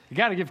You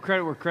got to give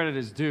credit where credit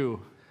is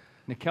due.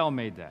 Nikel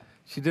made that.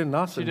 She did an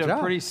awesome job. She did a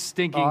pretty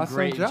stinking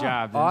great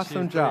job.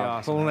 Awesome job.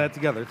 Awesome. Pulling that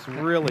together. It's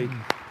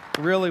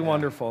really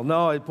wonderful.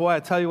 No, boy, I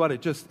tell you what,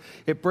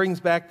 it brings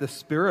back the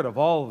spirit of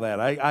all of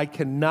that. I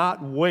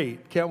cannot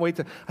wait. Can't wait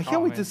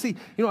to see.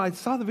 I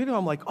saw the video.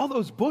 I'm like, all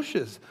those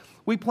bushes.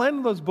 We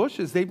planted those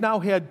bushes. They've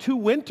now had 2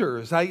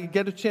 winters. I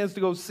get a chance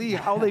to go see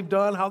how they've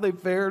done, how they've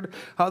fared,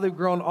 how they've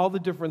grown, all the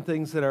different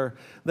things that are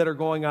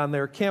going on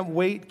there. Can't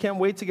wait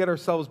to get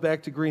ourselves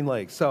back to Green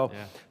Lake. So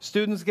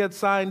students get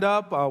signed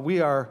up.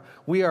 We are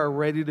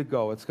ready to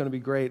go. It's going to be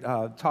great.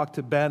 Talked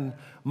to Ben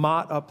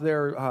Mott up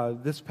there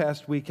this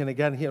past week, and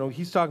again,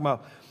 he's talking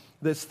about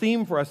this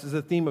theme for us is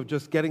a theme of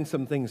just getting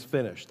some things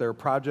finished. There are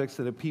projects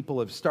that people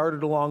have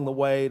started along the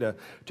way to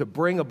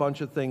bring a bunch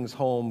of things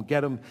home,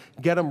 get them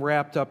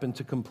wrapped up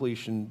into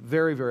completion.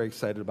 Very, very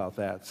excited about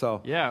that.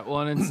 So yeah, well,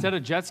 and instead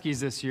of jet skis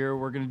this year,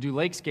 we're going to do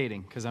lake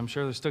skating because I'm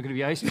sure there's still going to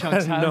be ice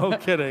chunks no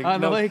kidding. on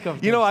the lake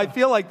up there. I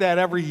feel like that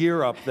every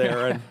year up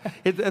there,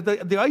 and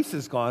the ice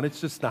is gone.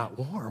 It's just not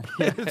warm.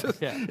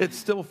 It's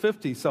still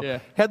 50. So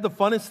had the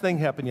funnest thing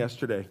happen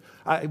yesterday.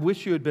 I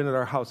wish you had been at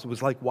our house. It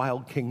was like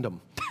Wild Kingdom.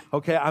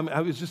 Okay,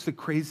 it was just the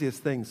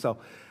craziest thing. So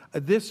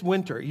this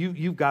winter,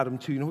 you've got them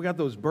too. We got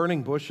those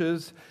burning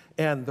bushes,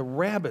 and the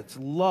rabbits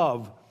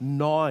love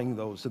gnawing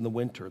those in the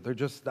winter. They're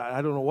just,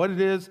 I don't know what it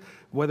is,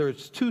 whether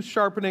it's tooth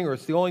sharpening or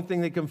it's the only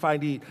thing they can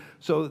find to eat.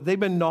 So they've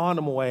been gnawing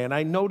them away. And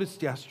I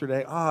noticed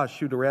yesterday, a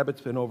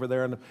rabbit's been over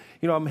there. And,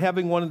 I'm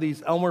having one of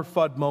these Elmer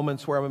Fudd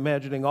moments where I'm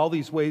imagining all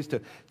these ways to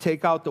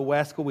take out the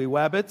wascally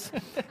wabbits.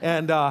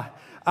 And,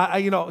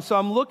 so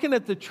I'm looking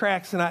at the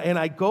tracks, and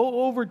I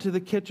go over to the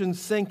kitchen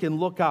sink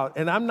and look out,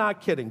 and I'm not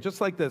kidding. Just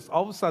like this,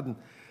 all of a sudden,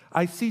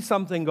 I see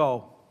something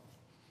go.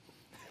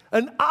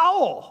 An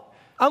owl.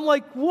 I'm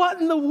like, what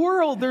in the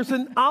world? There's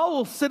an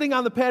owl sitting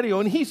on the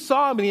patio, and he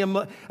saw me,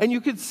 and you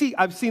could see.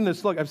 I've seen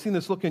this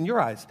look in your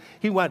eyes.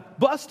 He went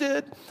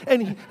busted,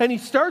 and he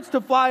starts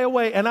to fly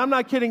away, and I'm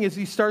not kidding. As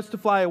he starts to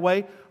fly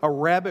away, a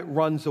rabbit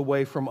runs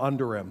away from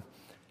under him.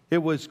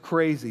 It was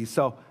crazy.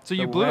 So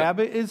you the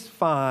rabbit is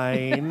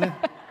fine.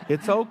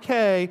 It's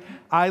okay.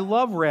 I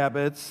love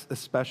rabbits,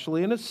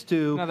 especially in a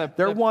stew.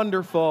 They're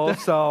wonderful.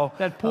 So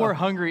that poor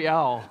hungry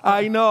owl.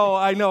 I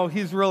know.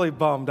 He's really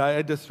bummed.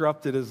 I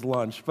disrupted his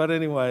lunch. But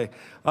anyway,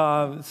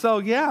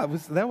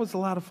 that was a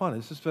lot of fun.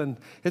 It's been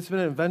an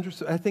adventure.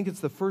 I think it's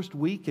the first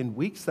week in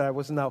weeks that I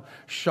wasn't out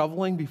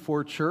shoveling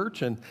before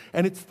church, and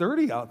it's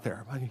 30 out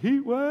there. I'm like,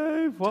 heat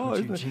wave. Well,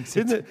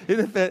 isn't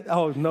it?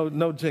 Oh,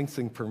 no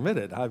jinxing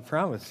permitted. I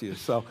promise you.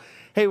 So.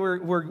 Hey,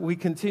 we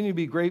continue to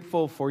be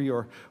grateful for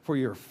your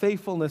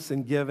faithfulness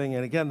in giving.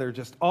 And again, there are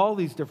just all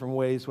these different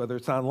ways, whether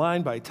it's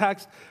online, by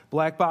text,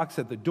 black box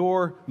at the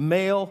door,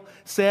 mail.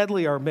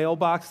 Sadly, our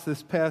mailbox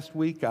this past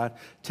week got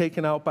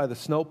taken out by the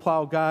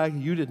snowplow guy.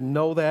 You didn't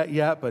know that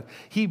yet, but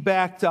he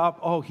backed up.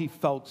 Oh, he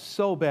felt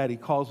so bad. He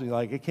calls me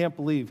like, I can't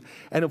believe.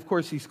 And of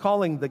course, he's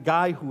calling the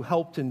guy who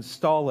helped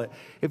install it.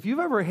 If you've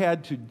ever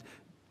had to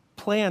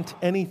plant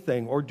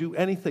anything or do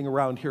anything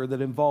around here that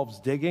involves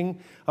digging,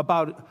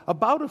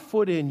 about a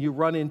foot in, you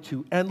run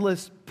into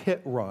endless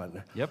pit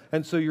run. Yep.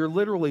 And so you're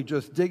literally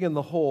just digging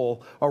the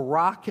hole a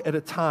rock at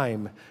a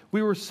time.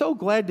 We were so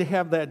glad to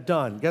have that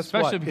done. Guess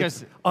what? Especially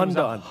because it was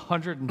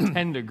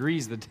 110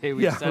 degrees the day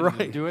we decided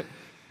to do it.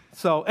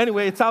 So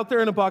anyway, it's out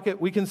there in a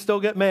bucket. We can still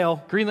get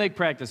mail. Green Lake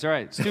practice. All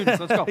right, students,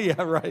 let's go.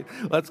 Yeah, right.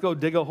 Let's go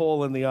dig a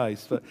hole in the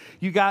ice. But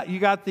you got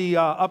the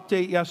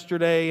update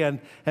yesterday and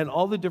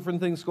all the different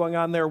things going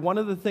on there. One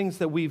of the things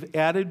that we've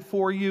added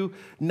for you,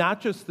 not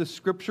just the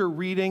scripture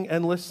reading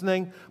and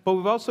listening, but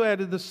we've also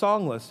added the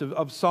song list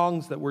of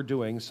songs that we're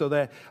doing so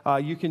that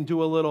you can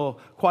do a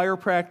little choir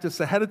practice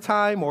ahead of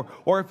time,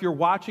 or if you're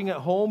watching at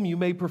home, you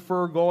may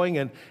prefer going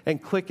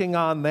and clicking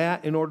on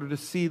that in order to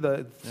see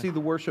the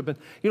worship. And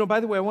by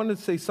the way, I wanted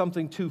to say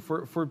something too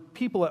for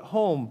people at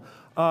home.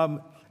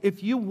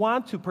 If you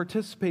want to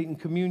participate in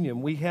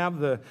communion, we have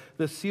the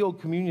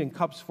sealed communion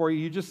cups for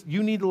you.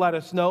 You need to let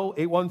us know,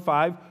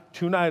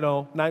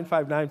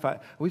 815-290-9595. I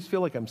always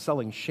feel like I'm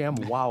selling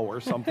ShamWow or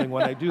something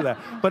when I do that.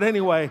 But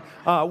anyway,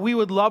 we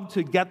would love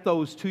to get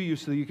those to you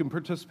so that you can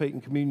participate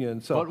in communion.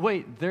 So, but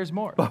wait, there's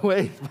more. But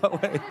wait.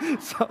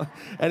 So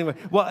anyway,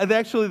 well,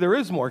 actually there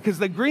is more because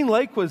the Green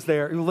Lake was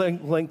there,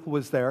 link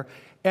was there.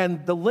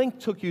 And the link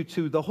took you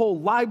to the whole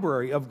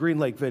library of Green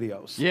Lake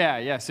videos.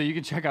 Yeah. So you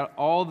can check out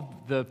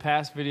all the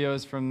past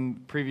videos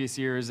from previous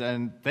years,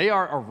 and they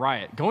are a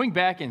riot. Going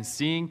back and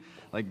seeing,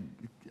 like,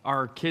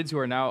 our kids who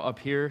are now up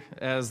here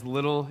as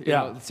little,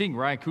 seeing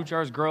Ryan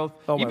Kuchar's growth.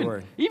 Oh, my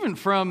word. Even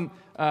from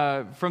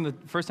the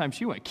first time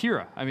she went,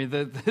 Kira. I mean,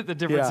 the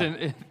difference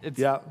in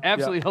it's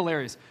absolutely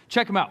hilarious.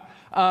 Check them out.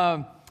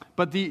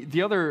 But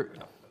the other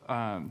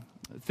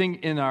thing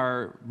in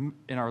our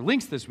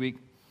links this week,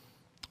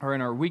 or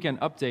in our weekend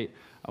update,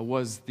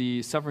 was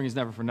the Suffering is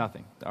Never for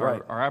Nothing.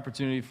 Our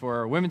opportunity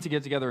for women to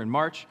get together in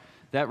March.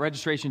 That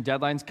registration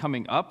deadline's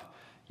coming up.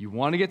 You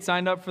want to get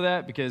signed up for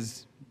that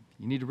because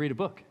you need to read a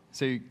book.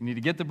 So you need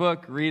to get the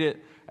book, read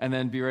it, and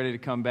then be ready to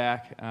come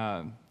back.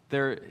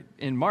 there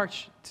in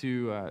March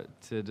to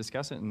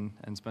discuss it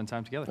and spend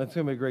time together. That's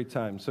going to be a great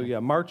time. So yeah,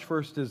 March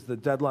 1st is the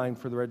deadline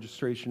for the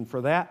registration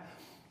for that.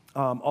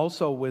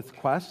 Also with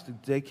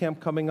Quest, day camp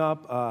coming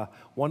up,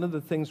 one of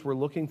the things we're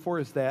looking for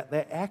is that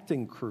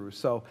acting crew.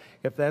 So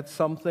if that's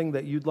something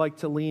that you'd like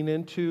to lean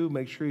into,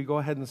 make sure you go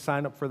ahead and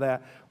sign up for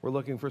that. We're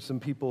looking for some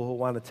people who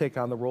want to take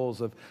on the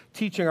roles of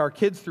teaching our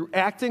kids through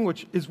acting,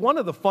 which is one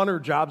of the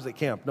funner jobs at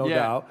camp, no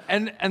doubt.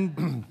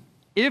 And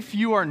if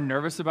you are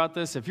nervous about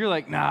this, if you're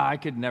like, nah, I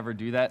could never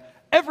do that,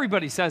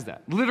 everybody says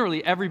that.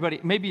 Literally everybody,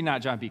 maybe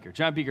not John Beaker.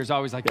 John Beaker's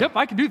always like, yep,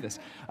 I can do this.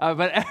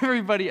 But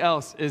everybody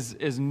else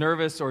is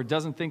nervous or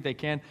doesn't think they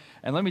can.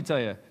 And let me tell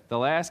you, the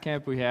last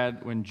camp we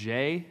had when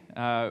Jay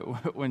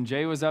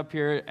was up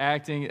here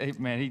acting,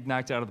 man, he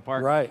knocked it out of the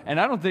park. Right. And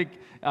I don't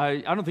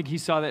think he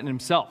saw that in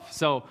himself.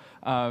 So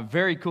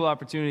very cool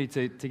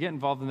opportunity to get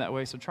involved in that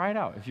way. So try it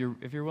out if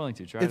you're willing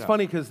to. Try it out. It's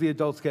funny because the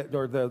adults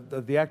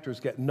the actors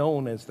get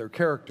known as their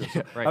characters.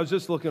 So right. I was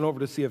just looking over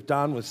to see if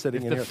Don was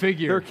sitting in here.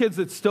 Figure. There are kids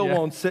that still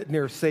won't sit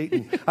near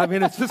Satan. I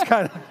mean, it's just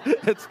kind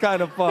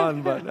of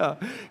fun.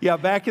 But yeah,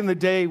 back in the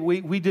day,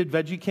 we did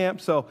veggie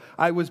camp. So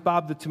I was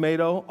Bob the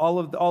Tomato.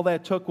 All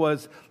that took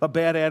was a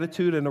bad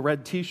attitude and a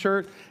red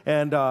T-shirt.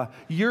 And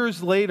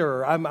years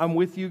later, I'm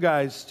with you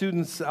guys,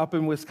 students up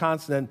in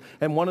Wisconsin,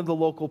 and one of the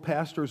local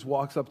pastors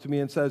walks up to me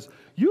and says,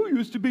 "You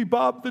used to be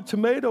Bob the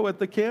Tomato at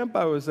the camp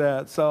I was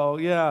at." So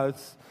yeah,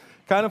 it's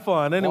kind of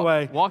fun.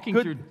 Anyway, walking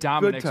through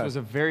Dominic's was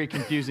a very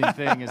confusing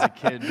thing as a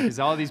kid because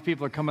all these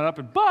people are coming up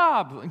and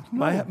Bob. Like,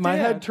 no, my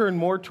head turned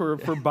more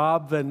for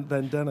Bob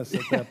than Dennis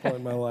at that point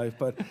in my life.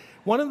 But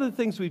one of the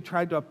things we've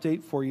tried to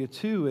update for you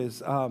too is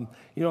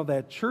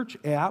that church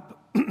app.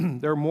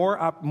 There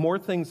are more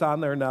things on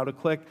there now to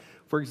click.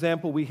 For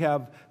example, we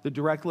have the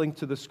direct link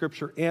to the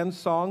scripture and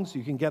songs.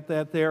 You can get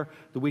that there.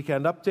 The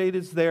weekend update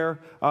is there.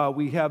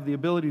 We have the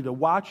ability to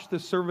watch the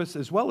service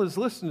as well as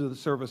listen to the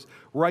service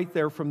right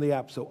there from the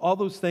app. So all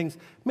those things,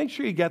 make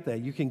sure you get that.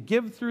 You can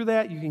give through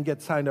that. You can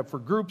get signed up for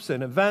groups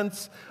and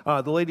events.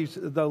 The ladies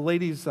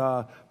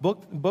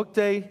book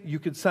day, you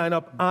could sign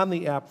up on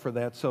the app for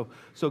that. So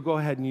go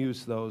ahead and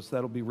use those.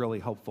 That'll be really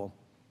helpful.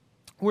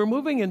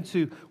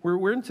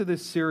 We're into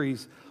this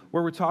series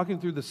where we're talking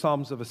through the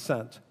Psalms of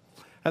Ascent.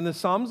 And the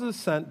Psalms of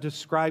Ascent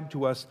describe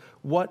to us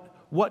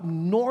what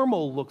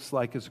normal looks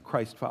like as a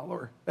Christ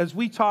follower. As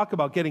we talk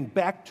about getting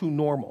back to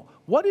normal,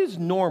 what is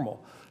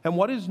normal? And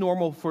what is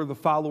normal for the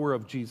follower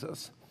of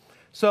Jesus?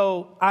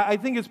 So I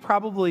think it's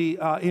probably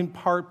in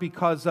part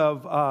because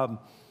of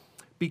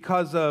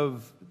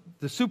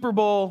the Super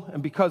Bowl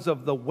and because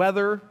of the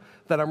weather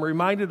that I'm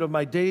reminded of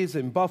my days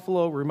in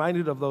Buffalo,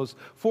 reminded of those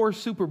 4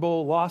 Super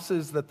Bowl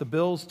losses that the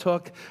Bills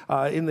took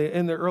in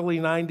the early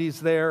 90s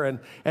there.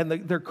 And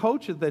their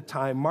coach at that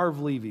time,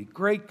 Marv Levy,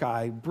 great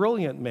guy,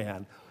 brilliant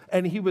man.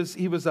 And he was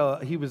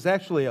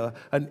actually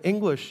an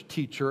English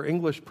teacher,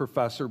 English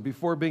professor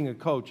before being a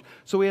coach.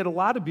 So he had a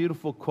lot of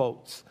beautiful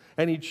quotes.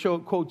 And he'd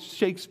quote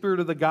Shakespeare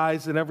to the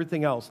guys and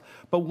everything else.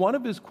 But one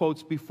of his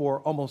quotes before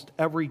almost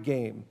every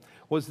game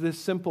was this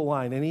simple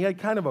line, and he had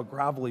kind of a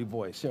gravelly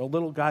voice,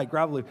 little guy,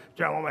 gravelly,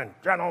 gentlemen,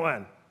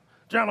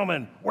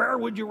 where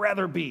would you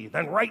rather be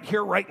than right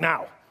here, right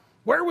now?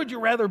 Where would you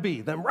rather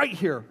be than right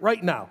here,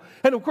 right now?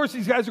 And of course,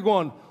 these guys are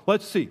going,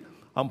 let's see,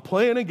 I'm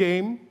playing a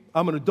game,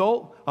 I'm an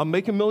adult, I'm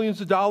making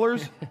millions of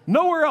dollars,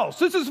 nowhere else.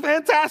 This is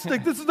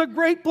fantastic. This is a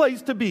great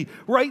place to be,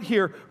 right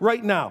here,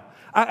 right now.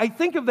 I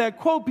think of that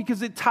quote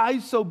because it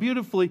ties so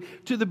beautifully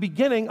to the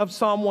beginning of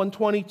Psalm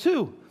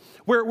 122.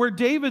 Where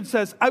David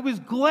says, I was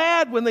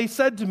glad when they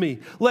said to me,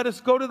 let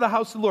us go to the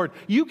house of the Lord.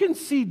 You can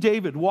see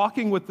David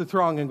walking with the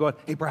throng and going,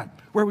 hey, Brad,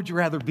 where would you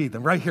rather be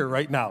than right here,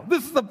 right now?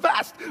 This is the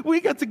best. We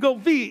get to go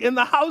be in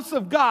the house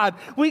of God.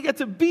 We get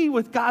to be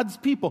with God's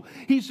people.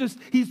 He's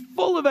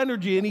full of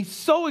energy and he's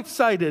so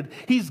excited.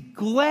 He's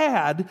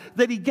glad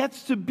that he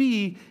gets to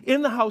be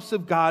in the house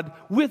of God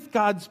with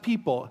God's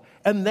people.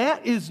 And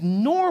that is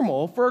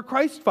normal for a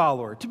Christ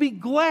follower, to be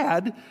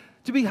glad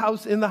to be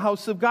in the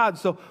house of God.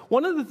 So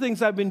one of the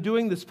things I've been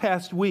doing this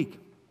past week,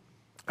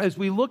 as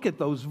we look at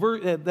those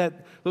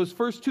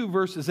first 2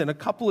 verses in a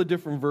couple of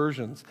different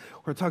versions,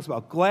 where it talks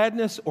about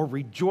gladness or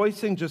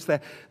rejoicing, just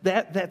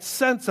that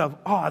sense of,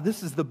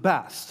 this is the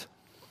best.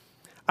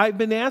 I've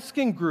been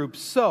asking groups,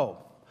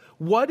 so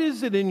what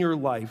is it in your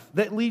life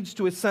that leads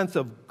to a sense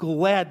of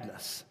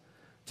gladness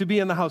to be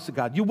in the house of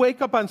God? You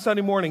wake up on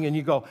Sunday morning and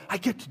you go, I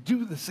get to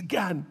do this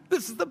again.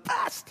 This is the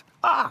best.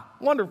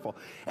 Wonderful.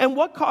 And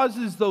what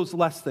causes those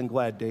less than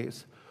glad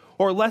days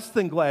or less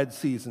than glad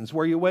seasons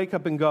where you wake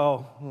up and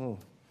go,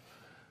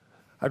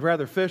 I'd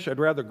rather fish, I'd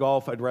rather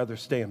golf, I'd rather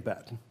stay in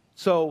bed?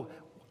 So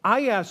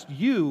I asked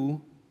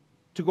you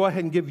to go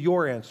ahead and give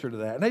your answer to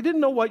that. And I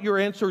didn't know what your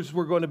answers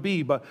were going to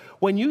be, but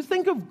when you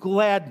think of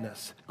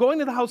gladness, going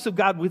to the house of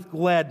God with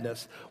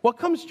gladness, what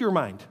comes to your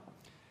mind?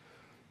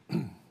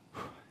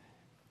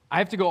 I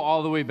have to go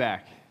all the way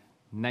back,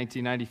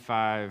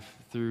 1995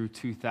 through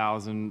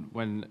 2000,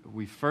 when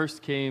we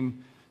first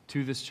came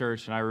to this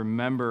church, and I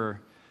remember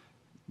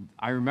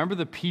I remember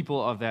the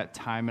people of that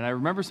time, and I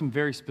remember some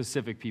very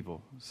specific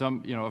people.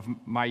 Some, of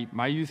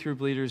my youth group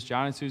leaders,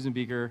 John and Susan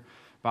Beaker,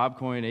 Bob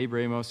Coyne, Abe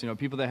Ramos,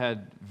 people that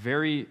had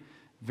very,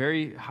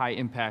 very high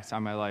impacts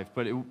on my life.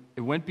 But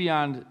it went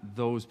beyond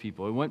those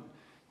people. It went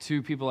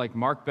to people like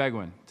Mark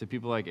Begwin, to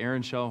people like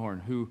Aaron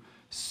Shellhorn, who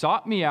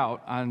sought me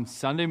out on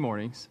Sunday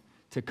mornings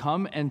to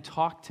come and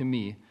talk to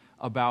me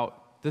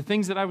about the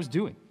things that I was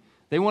doing.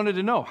 They wanted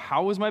to know,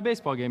 how was my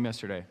baseball game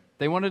yesterday?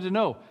 They wanted to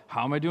know,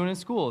 how am I doing in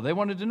school? They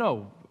wanted to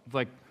know,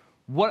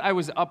 what I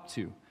was up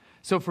to.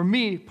 So for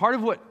me, part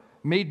of what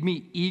made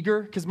me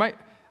eager, because I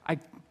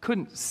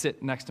couldn't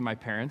sit next to my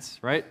parents,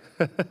 right?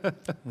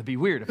 It'd be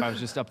weird if I was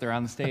just up there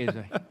on the stage.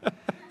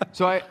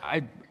 So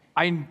I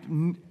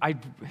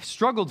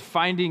struggled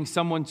finding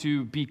someone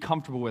to be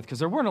comfortable with, because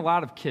there weren't a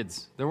lot of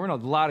kids. There weren't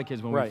a lot of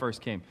kids when we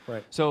first came.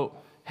 Right. So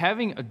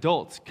having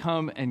adults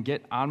come and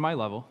get on my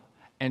level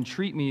and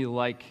treat me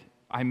like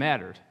I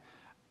mattered,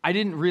 I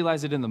didn't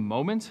realize it in the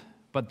moment,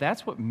 but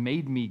that's what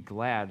made me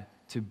glad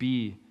to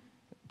be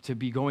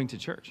going to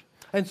church.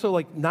 And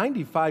so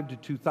 95 to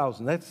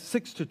 2000, that's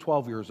 6 to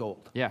 12 years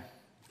old. Yeah.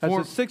 As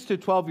a 6 to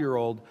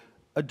 12-year-old,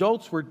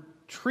 adults were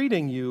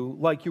treating you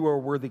like you were a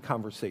worthy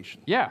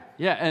conversation. Yeah,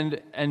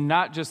 and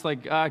not just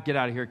get out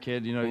of here,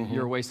 kid,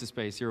 you're a waste of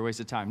space, you're a waste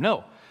of time.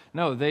 No,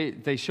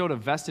 they showed a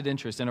vested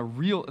interest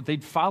and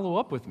they'd follow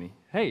up with me.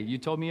 Hey, you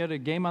told me you had a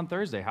game on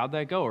Thursday, how'd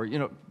that go? Or,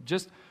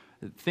 just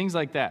things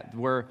like that,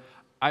 where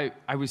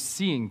I was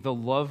seeing the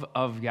love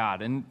of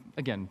God. And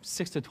again,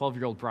 6 to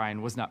 12-year-old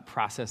Brian was not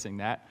processing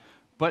that,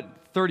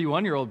 but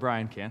 31-year-old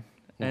Brian can.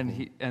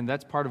 And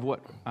that's part of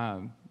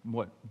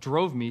what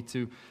drove me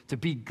to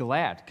be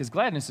glad, because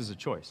gladness is a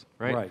choice,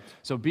 right?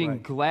 So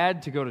being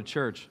glad to go to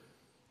church,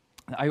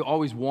 I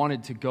always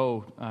wanted to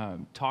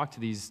go talk to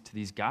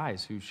these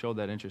guys who showed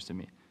that interest in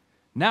me.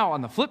 Now,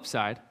 on the flip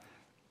side,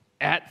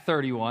 at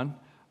 31,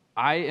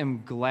 I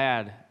am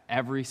glad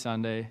every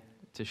Sunday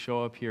to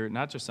show up here,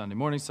 not just Sunday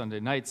mornings,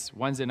 Sunday nights,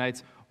 Wednesday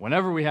nights,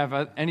 whenever we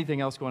have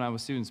anything else going on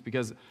with students,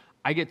 because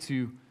I get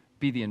to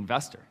be the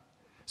investor.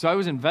 So I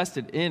was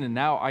invested in, and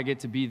now I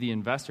get to be the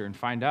investor and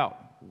find out,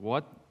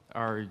 what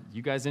are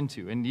you guys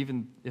into? And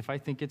even if I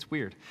think it's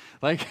weird,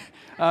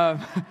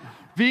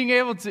 being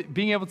able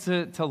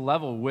to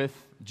level with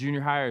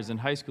junior hires and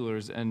high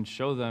schoolers and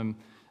show them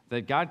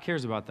that God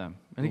cares about them.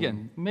 And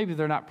again, maybe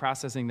they're not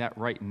processing that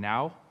right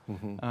now,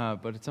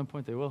 but at some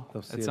point they will.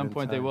 At some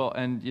point they will.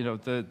 And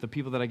the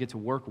people that I get to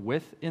work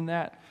with in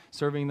that,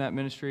 serving that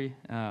ministry,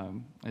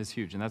 is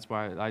huge. And that's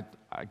why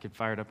I get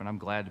fired up, and I'm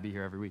glad to be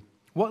here every week.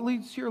 What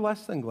leads to your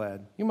less than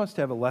glad? You must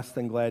have a less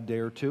than glad day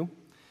or two.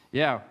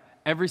 Yeah.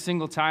 Every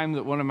single time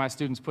that one of my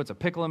students puts a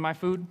pickle in my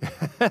food,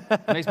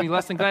 makes me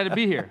less than glad to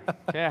be here.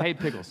 Okay, I hate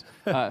pickles.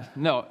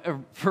 No,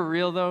 for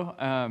real though,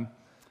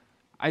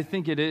 I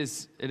think it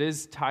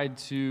is tied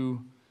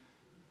to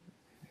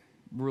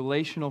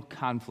relational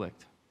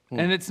conflict.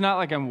 And it's not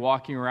like I'm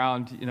walking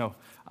around,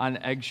 on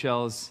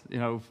eggshells,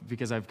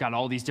 because I've got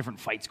all these different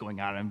fights going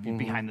on and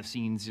behind the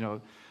scenes,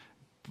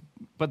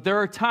 But there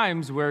are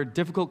times where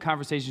difficult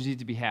conversations need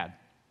to be had,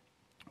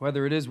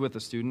 whether it is with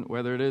a student,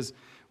 whether it is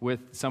with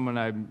someone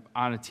I'm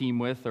on a team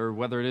with, or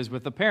whether it is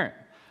with a parent.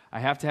 I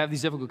have to have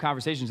these difficult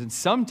conversations, and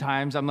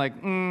sometimes I'm like,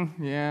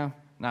 yeah,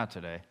 not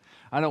today.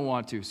 I don't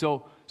want to.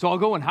 So I'll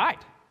go and hide.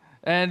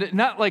 And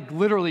not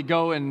literally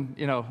go and,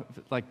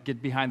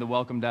 get behind the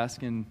welcome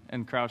desk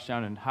and crouch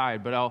down and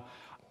hide, but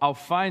I'll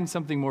find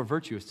something more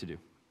virtuous to do.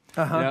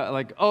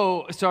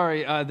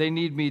 They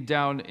need me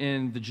down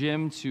in the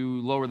gym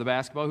to lower the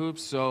basketball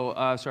hoops, so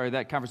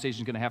that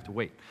conversation's going to have to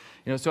wait.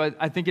 So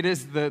I think it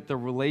is the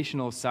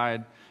relational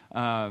side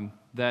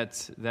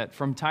that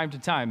from time to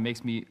time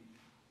makes me,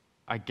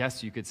 I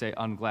guess you could say,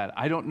 unglad.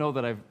 I don't know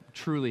that I've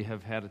truly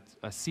have had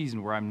a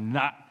season where I'm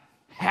not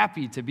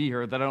happy to be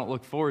here, that I don't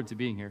look forward to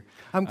being here.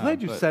 I'm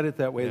glad you said it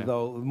that way,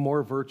 though,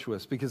 more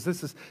virtuous, because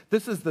this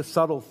is the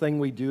subtle thing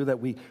we do, that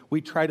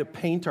we try to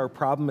paint our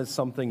problem as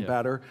something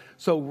better.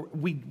 So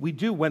we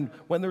do, when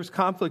there's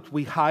conflict,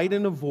 we hide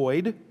and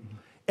avoid,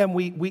 and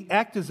we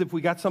act as if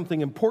we got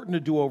something important to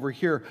do over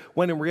here,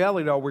 when in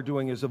reality all we're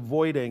doing is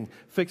avoiding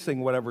fixing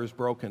whatever is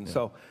broken. Yeah.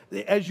 So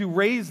as you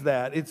raise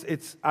that,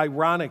 it's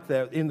ironic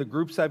that in the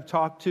groups I've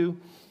talked to,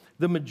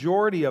 the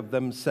majority of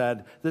them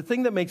said the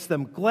thing that makes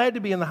them glad to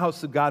be in the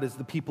house of God is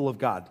the people of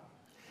God.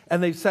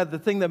 And they've said the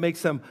thing that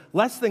makes them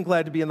less than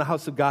glad to be in the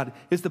house of God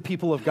is the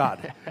people of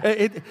God.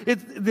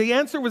 The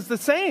answer was the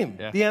same.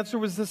 Yeah. The answer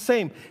was the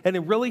same. And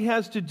it really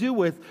has to do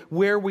with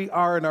where we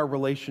are in our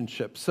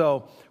relationship.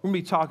 So we're going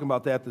to be talking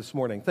about that this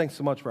morning. Thanks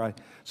so much, Brian.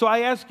 So I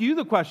ask you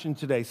the question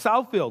today.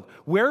 Southfield,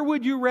 where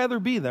would you rather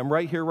be than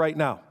right here, right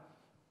now?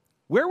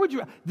 Where would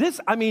you,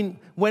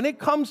 when it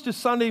comes to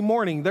Sunday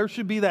morning, there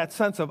should be that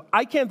sense of,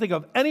 I can't think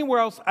of anywhere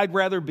else I'd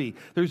rather be.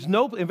 In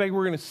fact,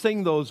 we're going to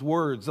sing those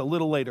words a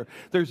little later.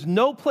 There's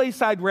no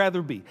place I'd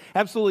rather be.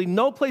 Absolutely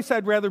no place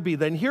I'd rather be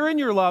than here in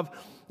your love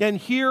and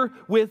here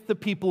with the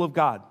people of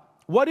God.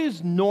 What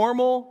is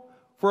normal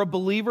for a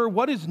believer?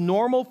 What is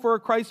normal for a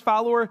Christ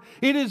follower?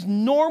 It is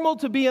normal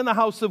to be in the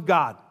house of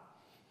God.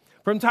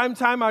 From time to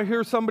time, I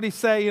hear somebody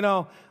say,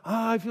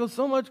 I feel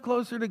so much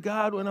closer to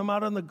God when I'm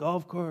out on the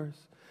golf course.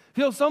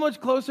 Feel so much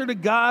closer to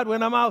God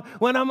when I'm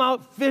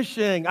out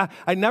fishing.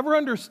 I never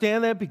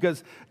understand that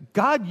because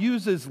God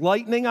uses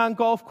lightning on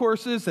golf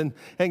courses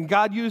and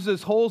God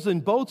uses holes in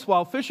boats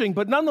while fishing,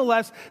 but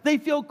nonetheless, they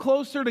feel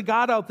closer to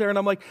God out there. And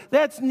I'm like,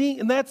 that's neat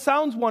and that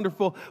sounds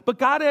wonderful, but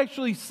God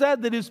actually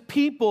said that his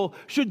people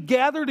should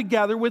gather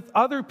together with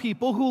other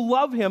people who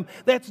love him.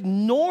 That's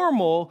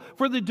normal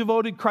for the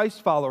devoted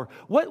Christ follower.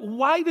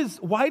 Why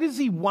does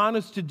he want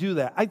us to do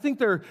that? I think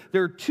there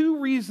are two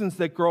reasons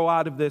that grow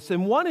out of this,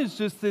 and one is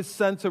just this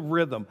sense of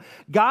rhythm.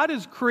 God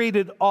has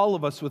created all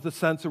of us with a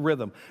sense of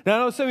rhythm. Now, I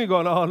know some of you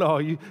going, oh no,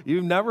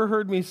 you've never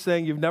heard me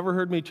sing, you've never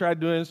heard me try to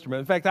do an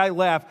instrument. In fact, I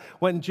laugh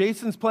when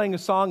Jason's playing a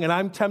song and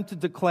I'm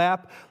tempted to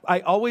clap.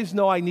 I always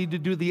know I need to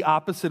do the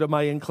opposite of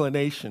my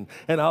inclination,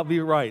 and I'll be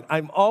right.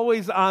 I'm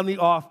always on the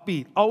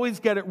offbeat, always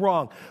get it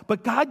wrong.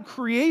 But God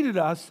created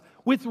us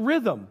with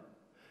rhythm.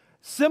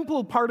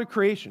 Simple part of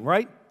creation,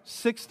 right?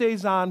 6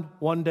 days on,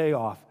 1 day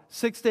off.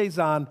 6 days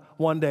on,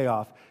 1 day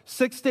off.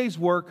 6 days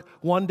work,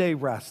 1 day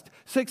rest.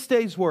 6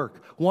 days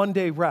work, 1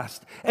 day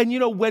rest. And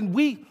when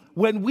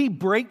we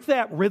break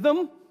that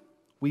rhythm,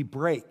 we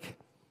break.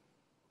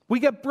 We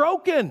get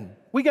broken.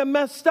 We get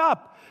messed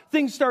up.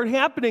 Things start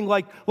happening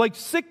like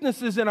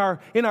sicknesses in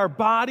our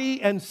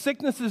body and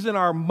sicknesses in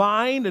our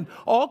mind, and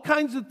all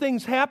kinds of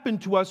things happen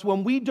to us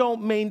when we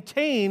don't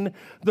maintain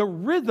the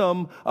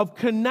rhythm of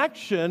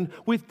connection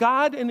with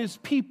God and his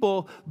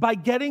people by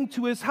getting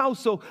to his house.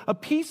 So a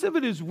piece of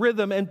it is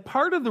rhythm, and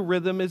part of the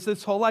rhythm is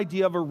this whole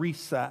idea of a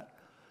reset.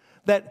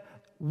 That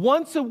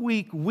once a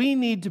week we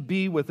need to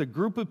be with a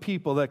group of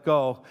people that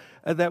go,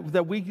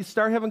 that we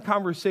start having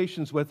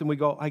conversations with, and we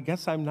go, I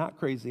guess I'm not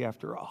crazy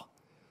after all.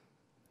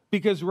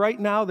 Because right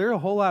now, there's a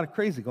whole lot of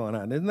crazy going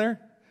on, isn't there?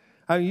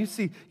 I mean,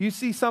 you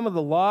see some of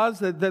the laws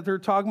that they're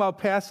talking about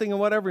passing and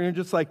whatever, and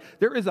you're just like,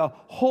 there is a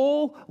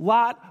whole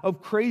lot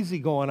of crazy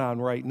going on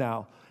right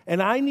now.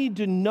 And I need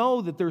to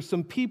know that there's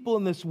some people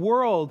in this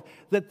world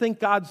that think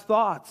God's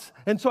thoughts.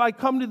 And so I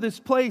come to this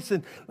place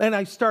and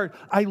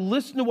I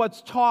listen to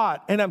what's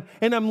taught, and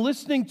I'm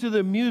listening to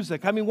the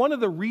music. I mean, one of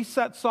the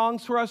reset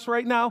songs for us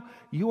right now,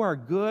 you are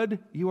good,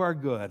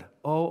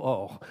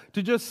 oh.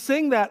 To just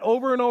sing that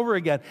over and over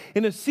again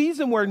in a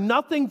season where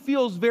nothing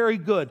feels very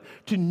good,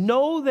 to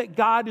know that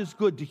God is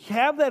good, to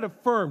have that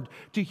affirmed,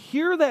 to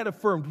hear that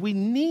affirmed, we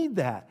need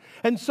that.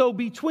 And so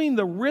between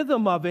the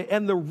rhythm of it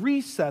and the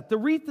reset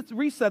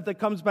that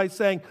comes by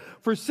saying,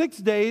 for 6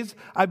 days,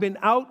 I've been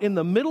out in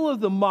the middle of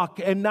the muck,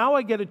 and now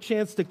I get a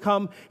chance to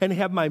come and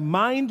have my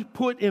mind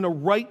put in a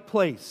right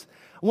place.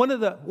 One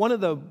of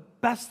the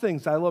best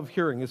things I love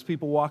hearing as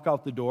people walk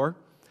out the door,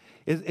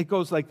 it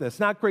goes like this.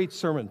 Not great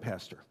sermon,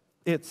 Pastor.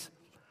 It's,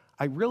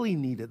 I really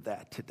needed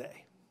that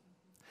today.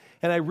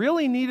 And I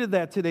really needed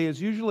that today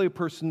is usually a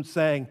person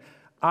saying,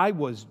 I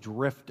was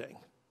drifting.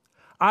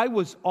 I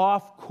was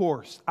off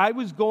course. I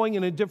was going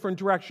in a different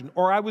direction.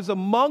 Or I was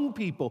among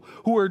people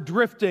who were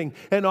drifting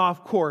and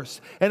off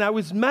course. And I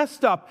was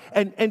messed up.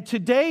 And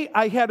today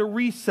I had a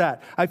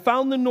reset. I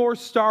found the North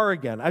Star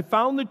again. I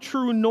found the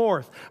true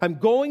north. I'm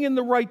going in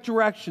the right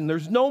direction.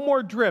 There's no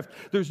more drift.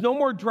 There's no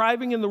more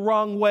driving in the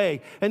wrong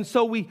way. And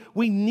so we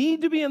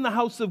need to be in the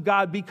house of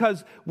God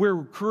because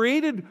we're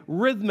created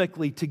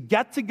rhythmically to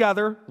get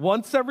together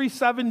once every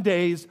 7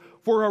 days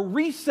for a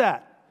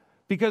reset.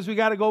 Because we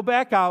got to go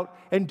back out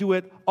and do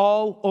it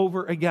all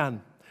over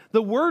again.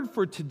 The word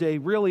for today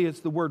really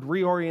is the word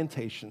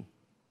reorientation.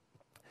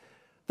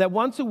 That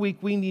once a week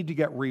we need to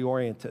get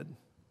reoriented.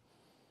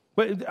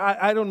 But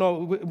I don't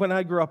know, when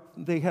I grew up,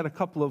 they had a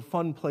couple of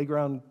fun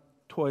playground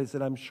toys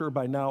that I'm sure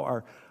by now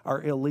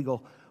are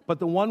illegal. But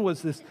the one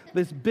was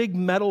this big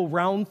metal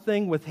round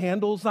thing with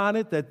handles on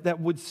it that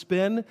would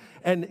spin.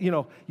 And,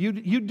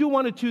 you'd do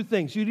one of two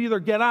things. You'd either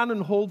get on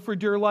and hold for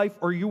dear life,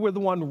 or you were the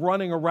one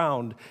running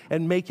around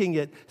and making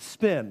it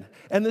spin.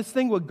 And this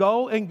thing would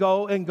go and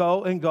go and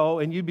go and go,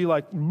 and you'd be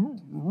like,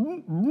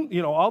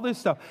 all this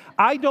stuff.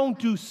 I don't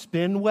do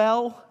spin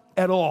well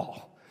at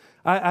all.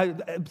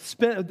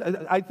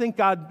 I think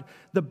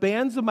the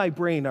bands of my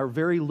brain are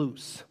very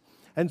loose.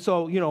 And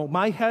so,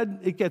 my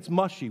head, it gets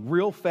mushy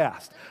real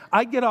fast.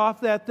 I get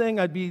off that thing,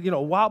 I'd be,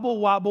 wobble,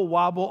 wobble,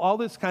 wobble, all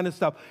this kind of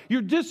stuff.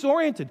 You're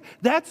disoriented.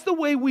 That's the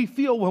way we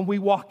feel when we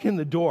walk in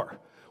the door.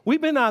 We've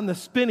been on the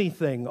spinny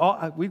thing.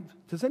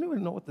 Does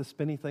anyone know what the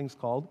spinny thing's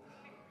called?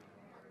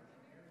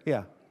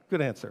 Yeah,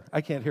 good answer.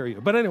 I can't hear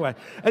you. But anyway,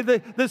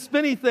 the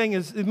spinny thing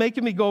is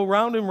making me go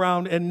round and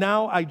round, and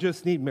now I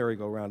just need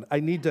merry-go-round.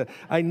 I need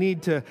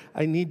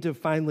to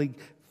finally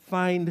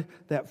find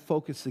that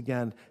focus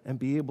again and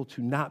be able to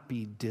not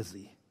be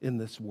dizzy in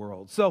this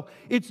world. So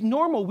it's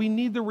normal. We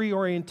need the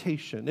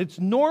reorientation. It's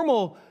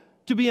normal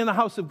to be in the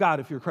house of God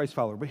if you're a Christ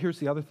follower. But here's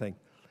the other thing.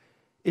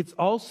 It's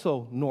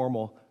also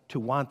normal to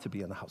want to be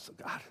in the house of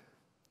God.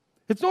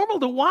 It's normal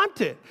to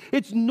want it.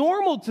 It's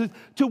normal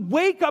to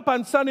wake up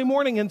on Sunday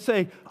morning and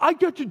say, I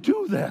get to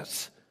do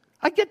this.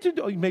 I get to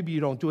do, maybe you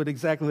don't do it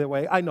exactly that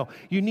way. I know.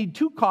 You need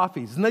 2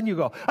 coffees, and then you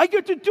go, I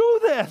get to do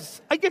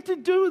this. I get to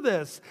do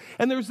this.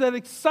 And there's that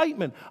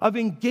excitement of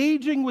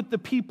engaging with the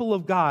people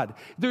of God.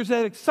 There's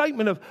that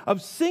excitement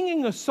of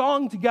singing a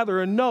song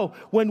together and know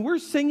when we're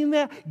singing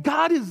that,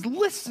 God is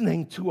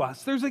listening to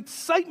us. There's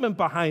excitement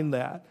behind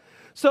that.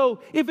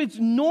 So if it's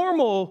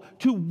normal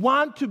to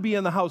want to be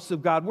in the house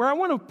of God, where I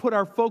want to put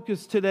our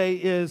focus today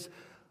is,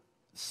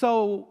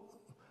 so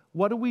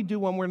what do we do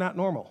when we're not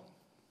normal?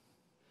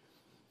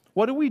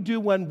 What do we do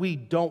when we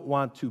don't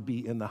want to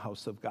be in the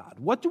house of God?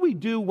 What do we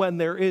do when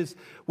there is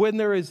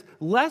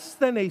less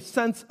than a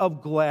sense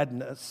of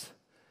gladness?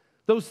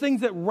 Those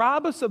things that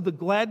rob us of the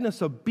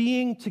gladness of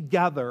being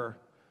together.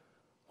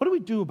 What do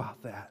we do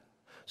about that?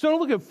 So I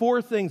want to look at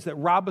 4 things that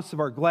rob us of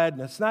our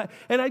gladness.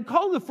 And I'd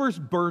call the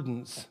first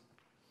burdens.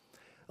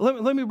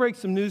 Let me break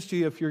some news to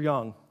you if you're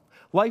young.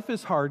 Life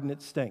is hard and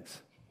it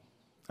stinks.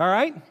 All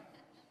right?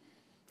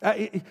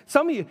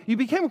 Some of you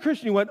became a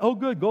Christian, you went, oh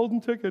good,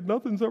 golden ticket,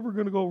 nothing's ever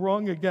going to go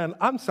wrong again.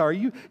 I'm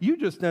sorry, you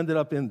just ended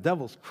up in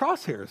devil's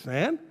crosshairs,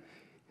 man.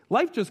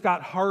 Life just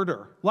got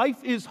harder.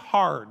 Life is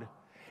hard,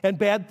 and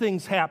bad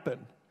things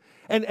happen.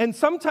 And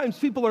sometimes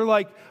people are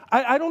like,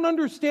 I don't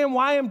understand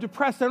why I'm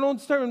depressed. I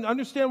don't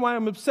understand why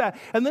I'm upset.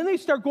 And then they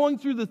start going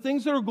through the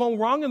things that are going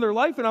wrong in their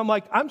life, and I'm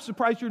like, I'm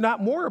surprised you're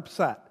not more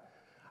upset.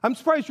 I'm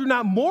surprised you're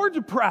not more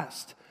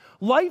depressed.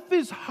 Life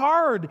is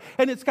hard,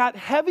 and it's got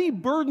heavy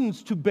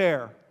burdens to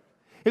bear.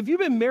 If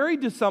you've been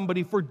married to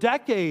somebody for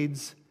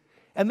decades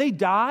and they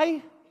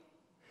die,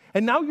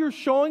 and now you're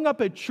showing up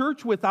at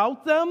church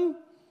without them,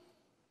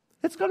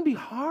 it's going to be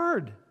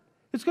hard.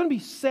 It's going to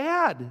be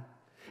sad.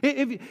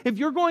 If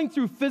you're going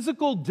through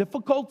physical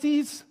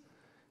difficulties,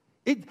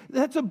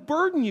 that's a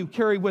burden you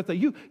carry with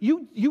you.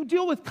 You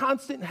deal with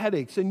constant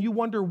headaches, and you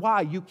wonder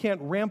why you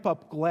can't ramp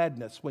up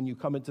gladness when you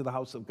come into the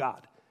house of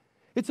God.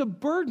 It's a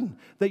burden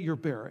that you're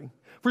bearing.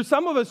 For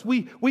some of us,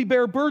 we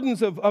bear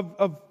burdens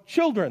of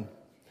children.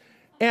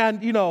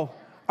 And,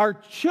 our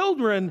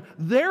children,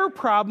 their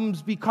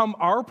problems become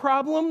our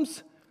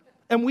problems,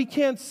 and we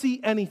can't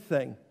see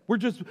anything.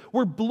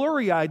 We're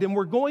blurry-eyed, and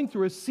we're going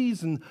through a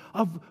season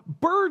of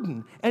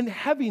burden and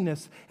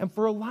heaviness. And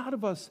for a lot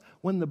of us,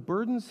 when the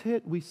burdens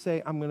hit, we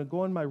say, I'm going to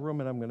go in my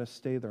room and I'm going to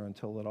stay there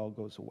until it all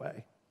goes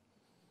away.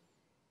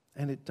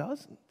 And it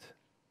doesn't.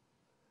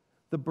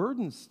 The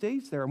burden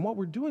stays there. And what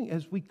we're doing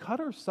as we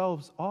cut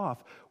ourselves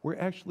off, we're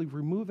actually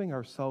removing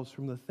ourselves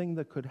from the thing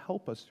that could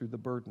help us through the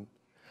burden.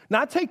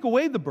 Not take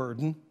away the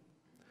burden,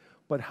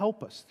 but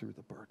help us through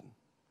the burden.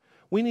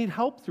 We need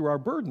help through our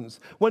burdens.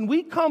 When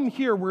we come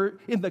here, we're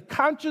in the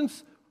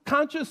conscious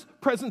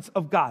presence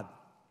of God.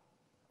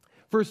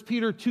 1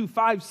 Peter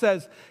 2:5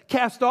 says,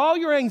 cast all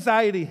your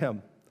anxiety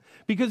him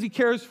because he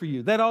cares for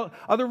you.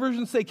 Other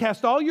versions say,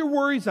 cast all your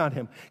worries on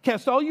him.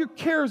 Cast all your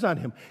cares on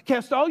him.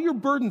 Cast all your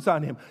burdens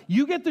on him.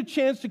 You get the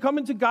chance to come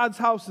into God's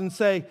house and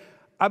say,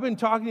 I've been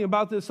talking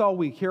about this all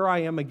week. Here I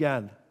am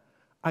again.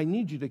 I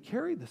need you to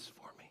carry this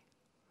for me.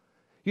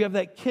 You have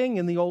that king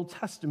in the Old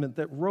Testament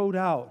that wrote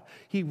out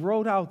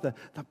the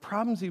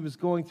problems he was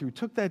going through,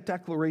 took that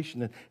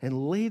declaration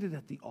and laid it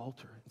at the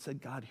altar and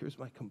said, God, here's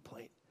my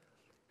complaint.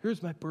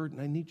 Here's my burden.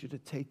 I need you to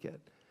take it.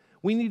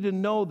 We need to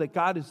know that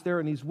God is there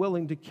and he's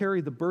willing to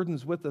carry the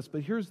burdens with us.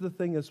 But here's the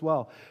thing as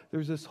well.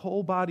 There's this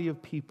whole body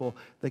of people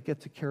that get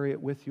to carry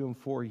it with you and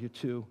for you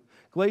too.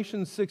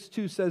 Galatians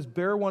 6:2 says,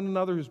 bear one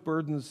another's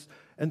burdens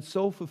and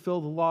so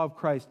fulfill the law of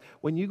Christ.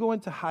 When you go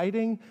into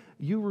hiding,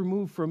 you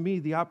remove from me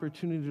the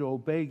opportunity to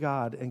obey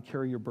God and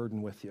carry your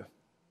burden with you.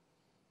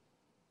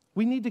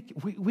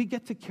 We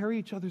get to carry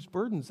each other's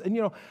burdens. And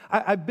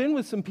I've been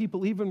with some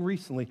people even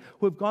recently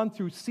who have gone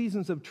through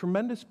seasons of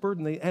tremendous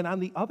burden. And on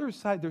the other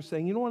side, they're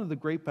saying, one of the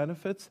great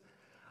benefits?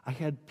 I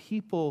had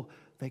people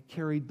that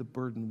carried the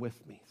burden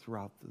with me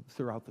throughout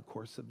the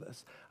course of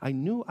this. I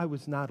knew I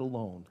was not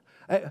alone.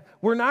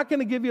 We're not going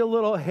to give you a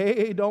little,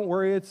 hey, don't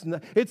worry, it's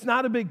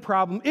not a big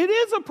problem. It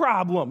is a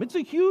problem. It's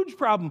a huge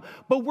problem.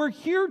 But we're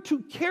here to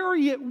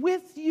carry it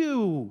with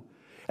you.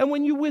 And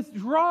when you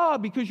withdraw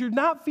because you're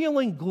not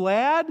feeling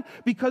glad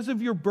because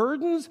of your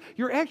burdens,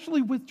 you're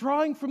actually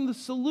withdrawing from the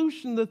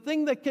solution, the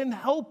thing that can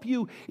help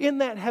you in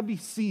that heavy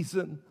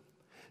season.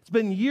 It's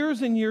been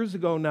years and years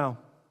ago now.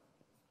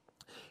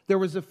 There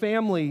was a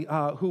family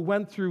who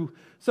went through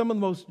some of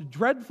the most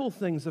dreadful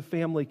things a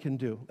family can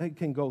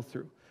go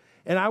through.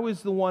 And I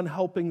was the one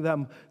helping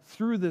them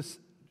through this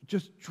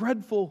just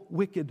dreadful,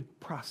 wicked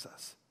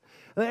process.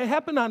 And it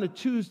happened on a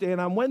Tuesday,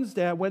 and on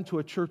Wednesday I went to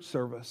a church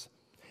service.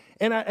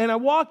 And I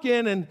walk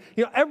in, and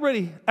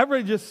everybody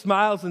just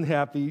smiles and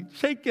happy,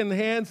 shaking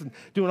hands and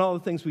doing all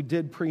the things we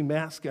did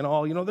pre-mask and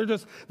all.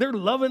 They're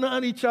loving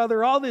on each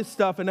other, all this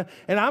stuff. And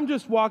I'm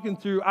just walking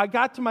through. I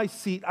got to my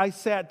seat. I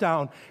sat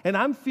down, and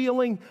I'm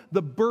feeling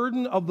the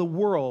burden of the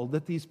world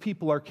that these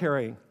people are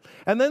carrying.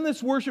 And then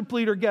this worship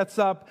leader gets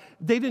up.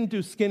 They didn't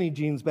do skinny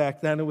jeans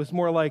back then. It was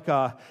more like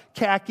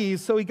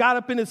khakis. So he got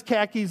up in his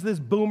khakis, this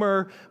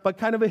boomer, but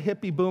kind of a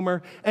hippie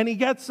boomer. And he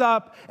gets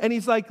up and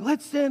he's like,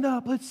 let's stand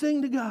up. Let's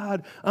sing to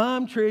God.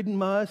 I'm trading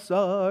my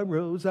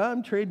sorrows.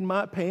 I'm trading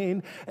my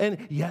pain.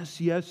 And yes,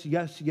 yes,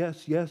 yes,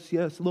 yes, yes,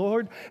 yes,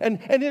 Lord. And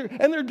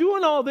they're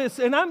doing all this.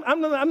 And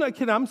I'm not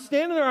kidding. I'm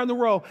standing there on the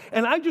row.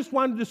 And I just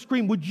wanted to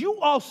scream, would you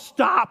all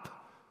stop?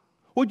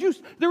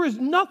 There is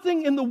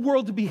nothing in the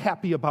world to be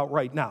happy about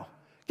right now.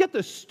 Get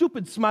the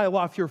stupid smile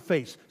off your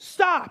face.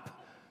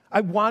 Stop.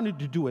 I wanted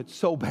to do it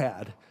so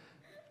bad.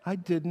 I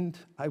didn't.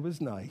 I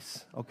was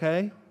nice,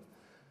 okay?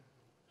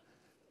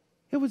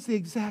 It was the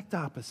exact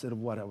opposite of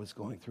what I was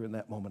going through in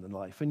that moment in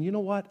life. And you know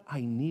what?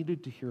 I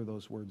needed to hear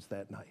those words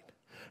that night.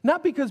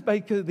 Not because by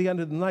the end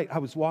of the night I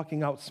was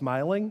walking out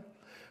smiling,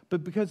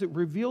 but because it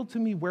revealed to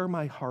me where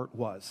my heart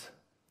was.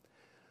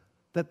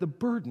 That the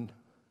burden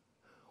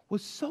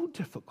was so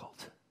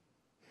difficult.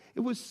 It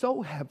was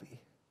so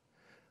heavy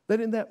that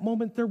in that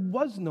moment there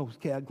was no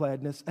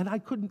gladness, and I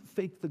couldn't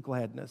fake the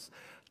gladness.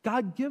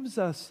 God gives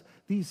us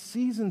these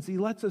seasons. He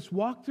lets us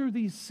walk through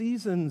these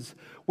seasons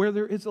where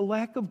there is a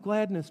lack of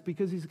gladness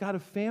because He's got a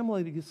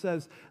family that He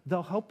says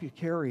they'll help you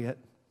carry it.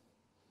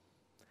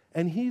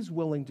 And He's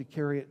willing to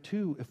carry it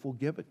too if we'll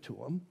give it to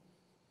Him.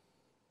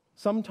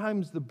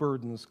 Sometimes the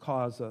burdens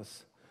cause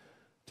us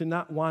to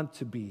not want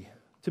to be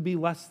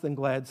less than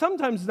glad.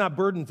 Sometimes it's not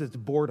burdens, it's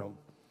boredom.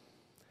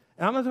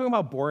 And I'm not talking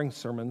about boring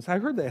sermons. I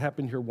heard that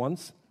happen here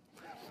once,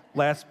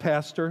 last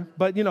pastor.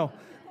 But,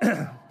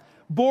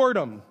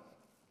 boredom.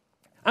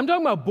 I'm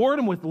talking about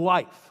boredom with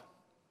life.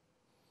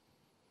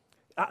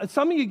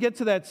 Some of you get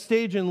to that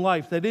stage in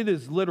life that it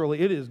is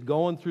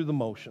going through the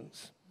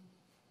motions.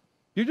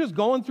 You're just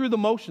going through the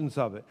motions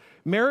of it.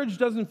 Marriage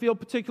doesn't feel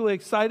particularly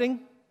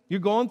exciting. You're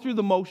going through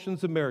the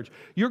motions of marriage.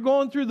 You're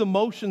going through the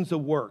motions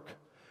of work.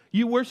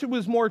 You wish it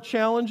was more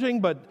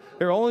challenging, but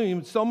there are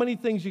only so many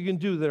things you can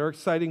do that are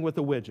exciting with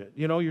a widget.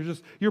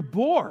 You're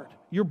bored.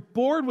 You're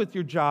bored with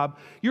your job.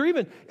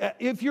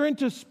 If you're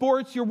into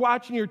sports, you're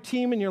watching your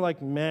team and you're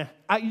like, meh.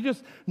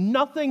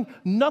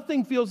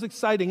 Nothing feels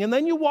exciting. And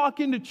then you walk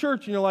into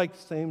church and you're like,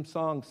 same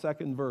song,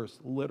 second verse,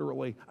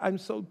 literally. I'm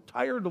so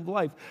tired of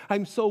life.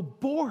 I'm so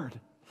bored.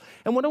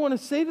 And what I want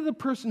to say to the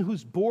person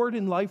who's bored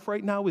in life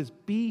right now is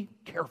be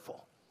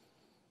careful.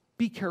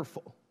 Be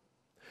careful.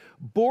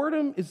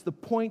 Boredom is the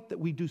point that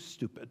we do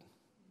stupid.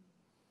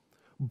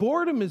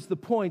 Boredom is the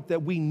point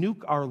that we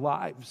nuke our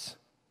lives.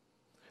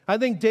 I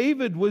think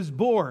David was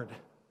bored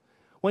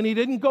when he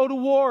didn't go to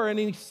war, and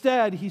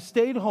instead he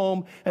stayed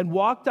home and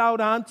walked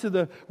out onto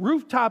the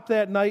rooftop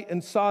that night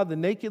and saw the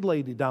naked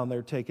lady down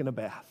there taking a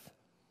bath.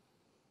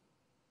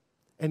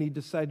 And he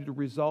decided to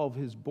resolve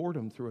his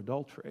boredom through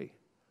adultery.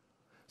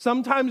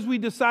 Sometimes we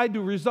decide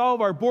to resolve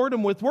our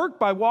boredom with work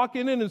by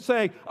walking in and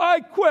saying,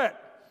 I quit.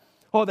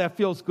 Oh, that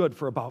feels good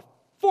for about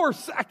 4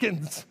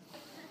 seconds.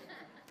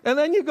 And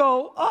then you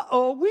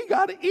go, we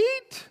got to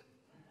eat.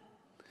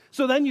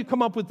 So then you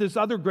come up with this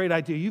other great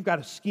idea. You've got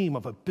a scheme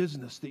of a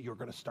business that you're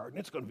going to start, and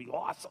it's going to be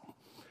awesome.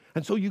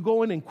 And so you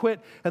go in and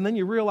quit, and then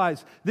you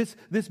realize this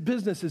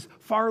business is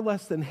far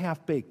less than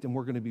half-baked, and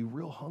we're going to be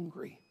real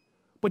hungry.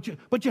 But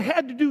you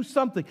had to do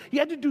something. You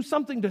had to do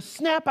something to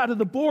snap out of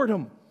the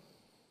boredom.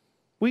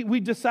 We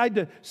decide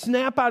to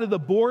snap out of the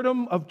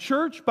boredom of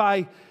church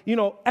by,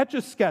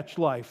 Etch-a-Sketch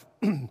life.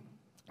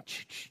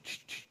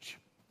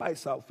 By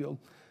Southfield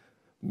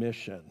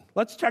Mission.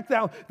 Let's check that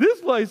out.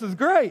 This place is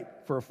great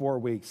for 4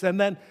 weeks. And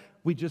then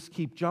we just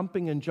keep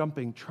jumping and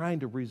jumping, trying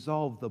to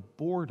resolve the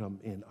boredom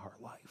in our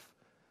life.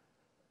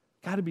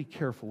 Got to be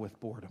careful with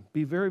boredom.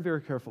 Be very,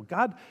 very careful.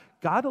 God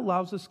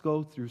allows us to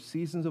go through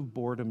seasons of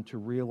boredom to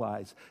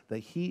realize that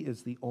He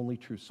is the only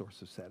true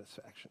source of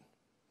satisfaction.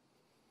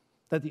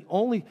 That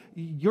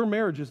your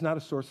marriage is not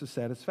a source of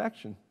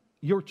satisfaction.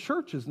 Your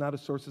church is not a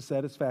source of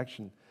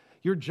satisfaction.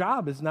 Your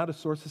job is not a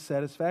source of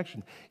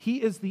satisfaction.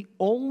 He is the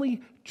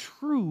only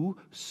true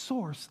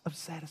source of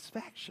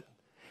satisfaction.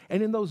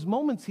 And in those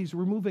moments, He's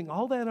removing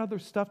all that other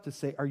stuff to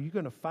say, are you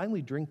going to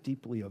finally drink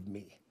deeply of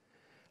me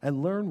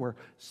and learn where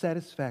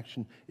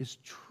satisfaction is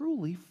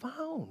truly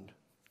found?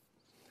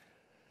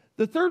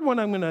 The third one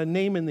I'm going to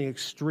name in the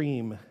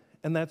extreme,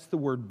 and that's the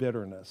word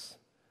bitterness.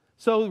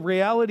 So the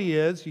reality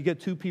is, you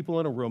get 2 people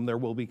in a room, there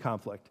will be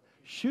conflict.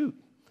 Shoot.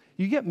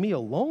 You get me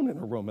alone in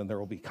a room and there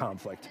will be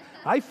conflict.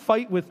 I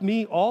fight with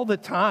me all the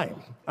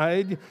time.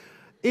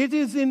 It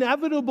is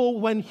inevitable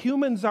when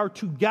humans are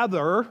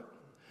together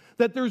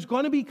that there's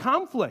going to be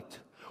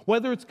conflict.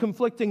 Whether it's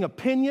conflicting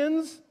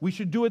opinions, we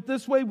should do it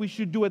this way, we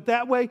should do it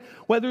that way.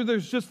 Whether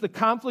there's just the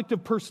conflict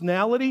of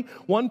personality,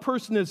 one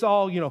person is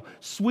all,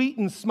 sweet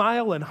and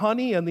smile and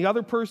honey, and the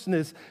other person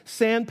is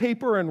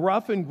sandpaper and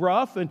rough and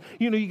gruff, and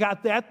you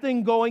got that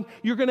thing going.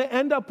 You're going to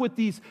end up with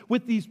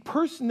these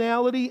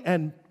personality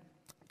and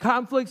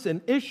conflicts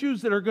and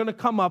issues that are going to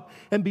come up,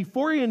 and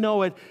before you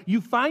know it, you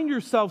find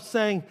yourself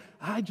saying,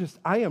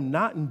 I am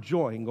not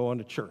enjoying going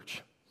to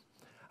church.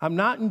 I'm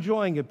not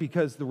enjoying it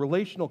because the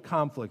relational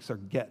conflicts are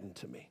getting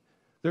to me.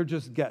 They're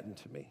just getting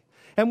to me.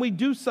 And we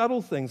do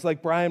subtle things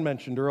like Brian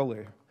mentioned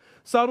earlier.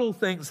 Subtle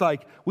things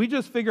like we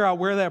just figure out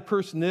where that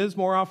person is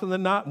more often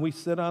than not, and we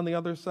sit on the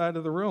other side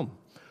of the room.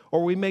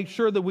 Or we make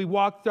sure that we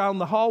walk down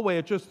the hallway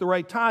at just the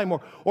right time.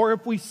 Or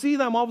if we see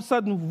them, all of a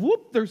sudden,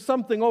 whoop, there's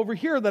something over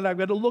here that I've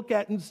got to look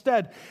at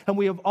instead. And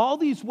we have all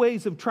these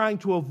ways of trying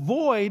to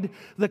avoid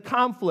the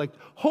conflict,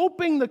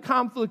 hoping the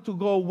conflict will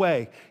go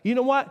away. You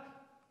know what?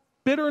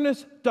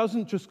 Bitterness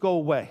doesn't just go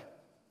away.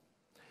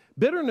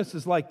 Bitterness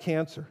is like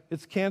cancer.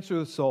 It's cancer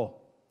of the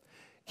soul.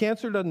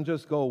 Cancer doesn't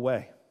just go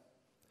away.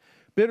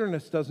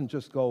 Bitterness doesn't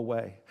just go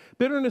away.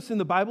 Bitterness in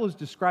the Bible is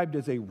described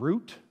as a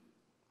root.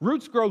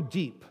 Roots grow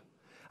deep.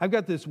 I've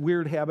got this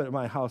weird habit at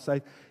my house.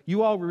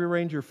 You all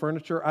rearrange your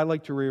furniture. I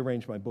like to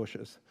rearrange my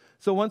bushes.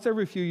 So once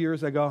every few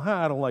years, I go,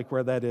 I don't like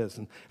where that is.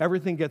 And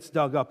everything gets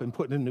dug up and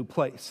put in a new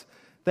place.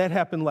 That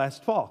happened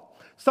last fall.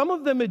 Some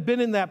of them had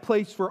been in that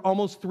place for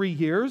almost 3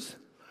 years.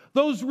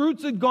 Those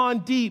roots had gone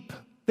deep.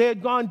 They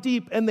had gone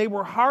deep, and they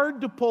were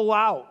hard to pull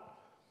out.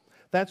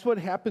 That's what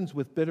happens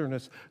with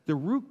bitterness. The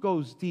root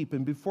goes deep,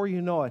 and before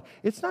you know it,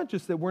 it's not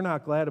just that we're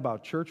not glad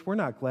about church. We're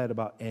not glad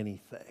about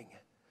anything.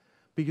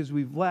 Because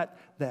we've let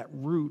that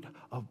root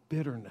of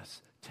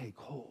bitterness take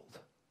hold.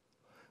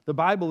 The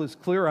Bible is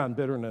clear on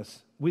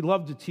bitterness. We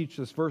love to teach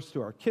this verse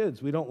to our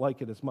kids. We don't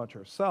like it as much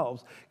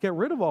ourselves. Get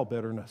rid of all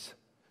bitterness.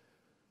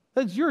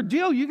 That's your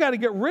deal. You got to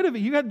get rid of it.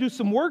 You got to do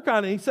some work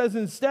on it. He says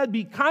instead,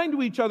 be kind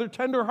to each other,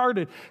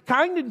 tenderhearted.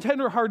 Kind and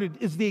tenderhearted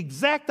is the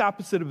exact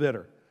opposite of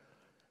bitter.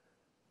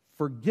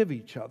 Forgive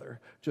each other,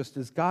 just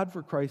as God,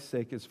 for Christ's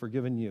sake, has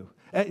forgiven you.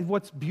 And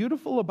what's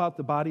beautiful about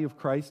the body of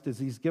Christ is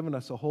he's given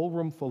us a whole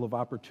room full of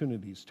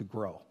opportunities to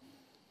grow.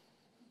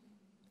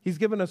 He's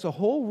given us a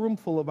whole room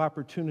full of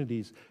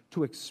opportunities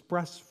to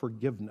express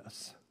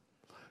forgiveness,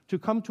 to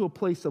come to a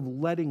place of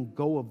letting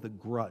go of the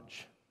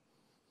grudge,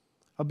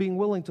 of being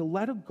willing to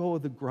let go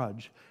of the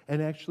grudge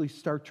and actually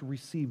start to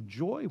receive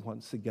joy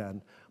once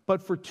again.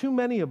 But for too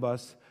many of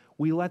us,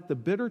 we let the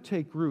bitter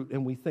take root,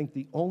 and we think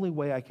the only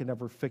way I can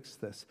ever fix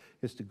this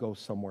is to go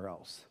somewhere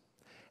else.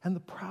 And the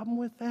problem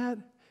with that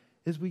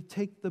is we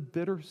take the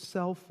bitter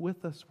self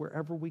with us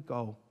wherever we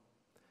go,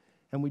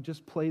 and we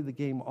just play the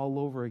game all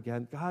over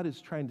again. God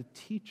is trying to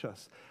teach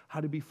us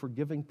how to be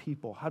forgiving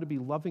people, how to be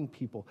loving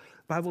people.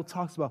 The Bible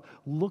talks about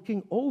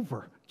looking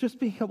over, just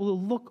being able to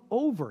look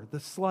over the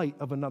slight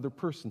of another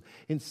person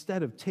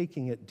instead of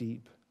taking it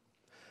deep.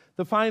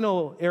 The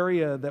final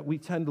area that we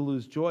tend to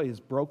lose joy is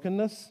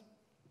brokenness.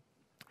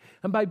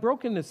 And by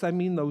brokenness, I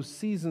mean those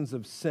seasons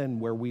of sin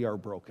where we are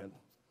broken.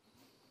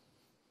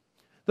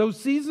 Those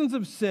seasons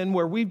of sin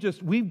where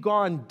we've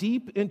gone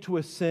deep into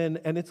a sin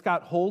and it's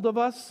got hold of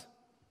us,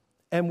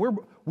 and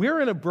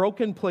we're in a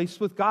broken place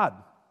with God.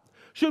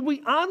 Should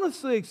we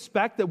honestly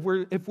expect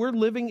that if we're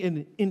living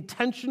in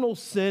intentional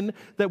sin,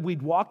 that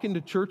we'd walk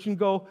into church and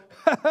go,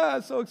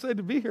 so excited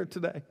to be here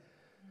today?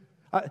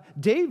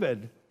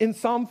 David, in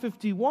Psalm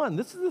 51,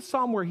 this is the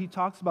psalm where he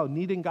talks about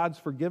needing God's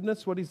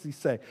forgiveness. What does he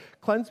say?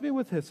 Cleanse me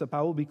with hyssop, I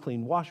will be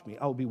clean. Wash me,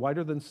 I will be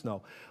whiter than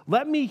snow.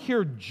 Let me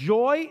hear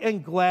joy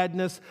and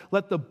gladness.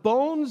 Let the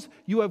bones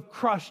you have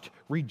crushed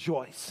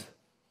rejoice.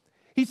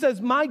 He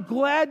says, my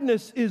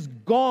gladness is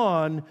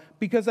gone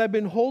because I've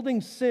been holding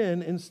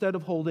sin instead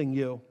of holding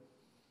you.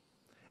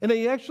 And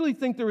I actually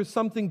think there is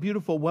something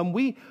beautiful when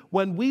we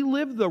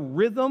live the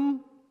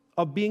rhythm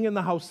of being in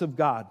the house of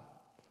God.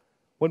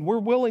 When we're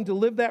willing to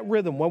live that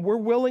rhythm, when we're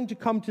willing to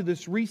come to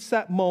this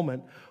reset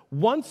moment,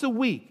 once a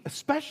week,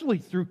 especially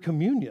through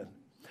communion,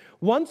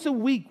 once a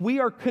week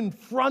we are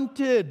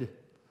confronted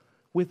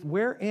with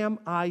where am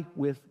I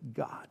with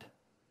God?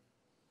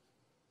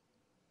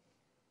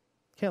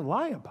 Can't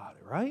lie about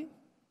it, right?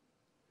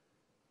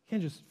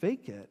 Can't just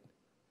fake it.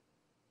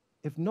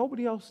 If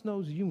nobody else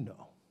knows, you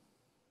know.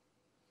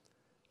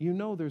 You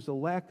know there's a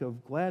lack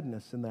of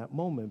gladness in that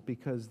moment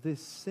because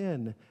this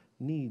sin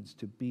needs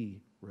to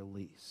be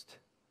released.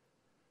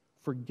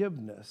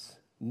 Forgiveness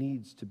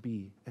needs to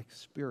be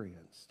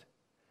experienced.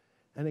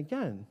 And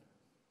again,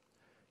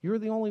 you're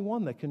the only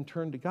one that can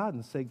turn to God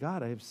and say,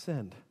 God, I have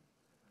sinned,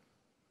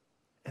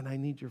 and I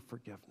need your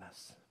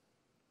forgiveness.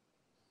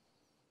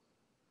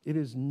 It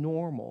is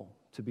normal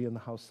to be in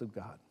the house of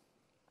God.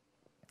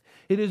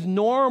 It is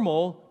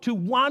normal to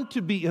want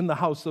to be in the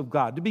house of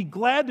God, to be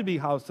glad to be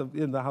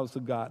in the house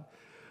of God.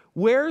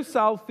 Where,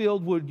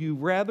 Southfield, would you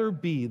rather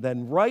be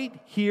than right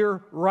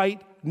here,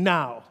 right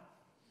now?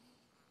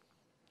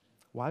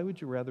 Why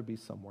would you rather be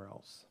somewhere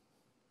else?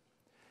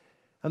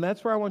 And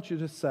that's where I want you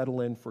to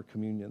settle in for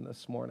communion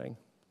this morning.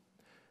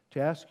 To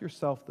ask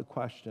yourself the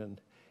question,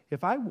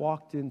 if I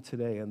walked in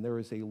today and there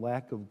is a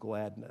lack of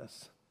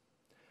gladness,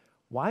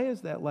 why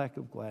is that lack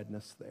of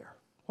gladness there?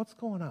 What's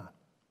going on?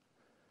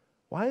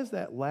 Why is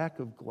that lack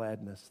of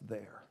gladness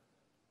there?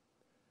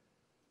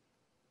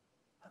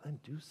 And then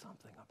do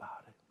something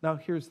about it. Now,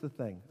 here's the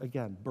thing.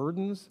 Again,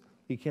 burdens,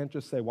 you can't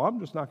just say, well, I'm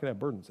just not going to have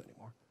burdens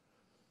anymore.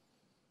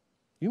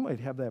 You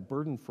might have that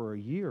burden for a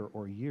year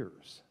or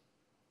years,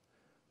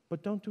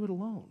 but don't do it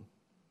alone.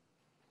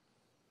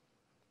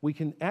 We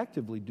can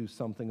actively do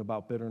something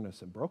about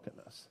bitterness and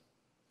brokenness.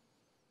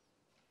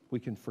 We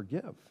can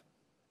forgive.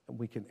 and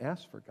we can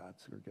ask for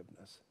God's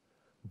forgiveness.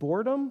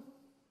 Boredom,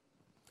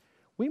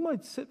 we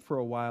might sit for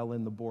a while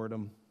in the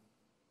boredom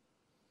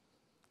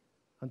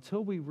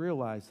until we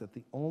realize that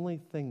the only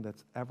thing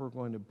that's ever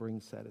going to bring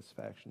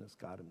satisfaction is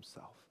God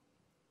himself.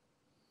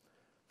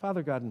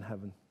 Father God in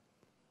heaven,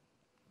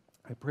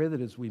 I pray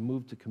that as we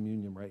move to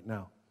communion right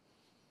now,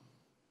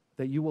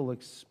 that you will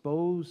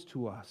expose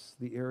to us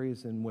the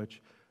areas in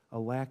which a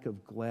lack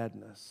of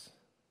gladness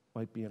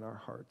might be in our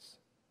hearts.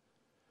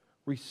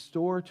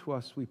 Restore to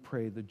us, we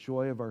pray, the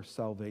joy of our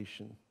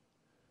salvation.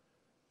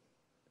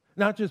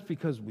 Not just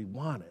because we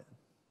want it,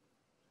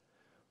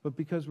 but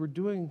because we're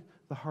doing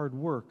the hard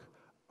work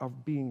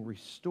of being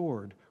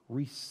restored,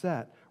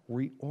 reset,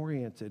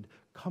 reoriented,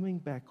 coming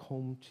back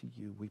home to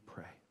you, we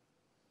pray.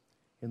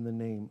 In the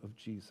name of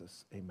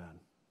Jesus, amen.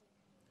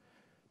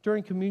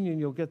 During communion,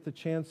 you'll get the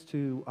chance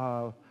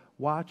to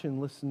watch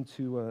and listen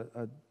to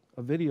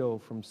a video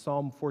from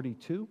Psalm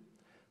 42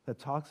 that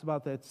talks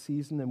about that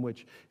season in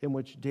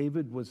which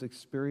David was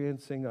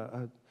experiencing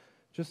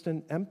just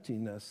an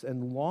emptiness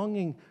and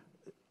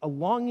a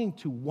longing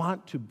to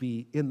want to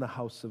be in the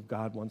house of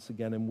God once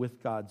again and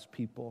with God's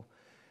people.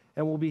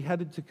 And we'll be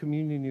headed to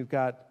communion. You've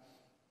got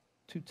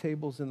 2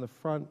 tables in the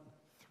front,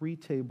 3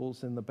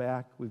 tables in the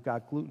back. We've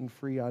got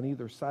gluten-free on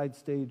either side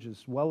stage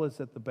as well as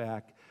at the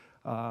back.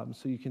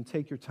 So you can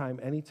take your time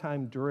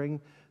anytime during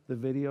the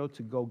video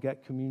to go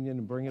get communion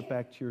and bring it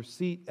back to your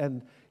seat.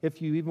 And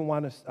if you even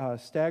want to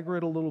stagger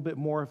it a little bit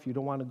more, if you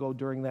don't want to go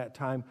during that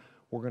time,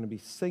 we're going to be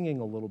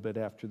singing a little bit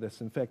after this.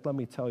 In fact, let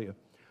me tell you,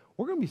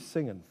 we're going to be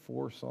singing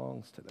 4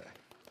 songs today.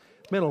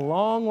 It's been a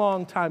long,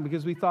 long time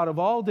because we thought of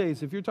all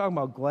days, if you're talking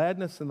about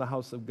gladness in the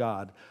house of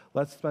God,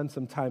 let's spend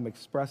some time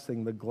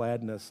expressing the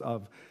gladness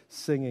of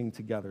singing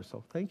together.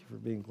 So thank you for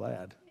being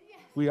glad.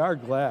 We are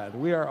glad.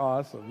 We are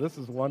awesome. This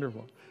is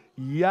wonderful.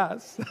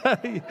 Yes.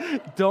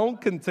 Don't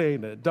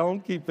contain it.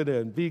 Don't keep it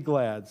in. Be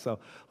glad. So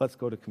let's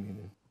go to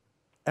communion.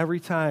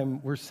 Every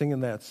time we're singing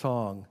that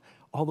song,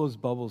 all those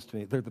bubbles to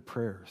me, they're the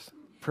prayers.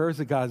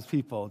 Prayers of God's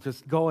people,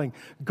 just going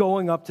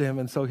up to him.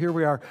 And so here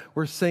we are,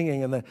 we're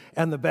singing,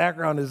 and the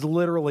background is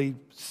literally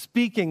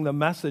speaking the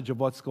message of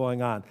what's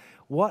going on.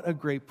 What a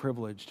great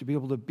privilege to be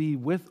able to be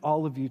with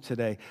all of you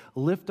today,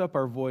 lift up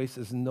our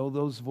voices and know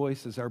those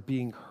voices are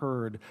being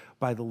heard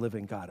by the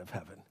living God of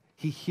heaven.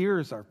 He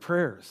hears our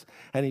prayers,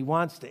 and he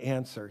wants to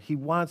answer.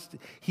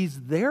 He's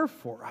there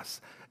for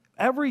us.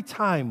 Every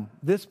time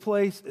this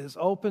place is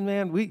open,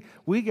 man,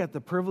 we get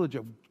the privilege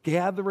of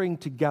gathering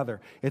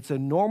together. It's a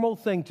normal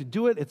thing to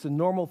do it. It's a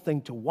normal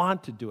thing to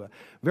want to do it.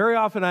 Very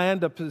often I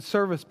end up the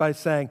service by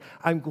saying,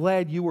 I'm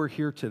glad you were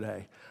here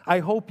today. I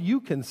hope you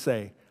can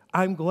say,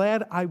 I'm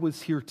glad I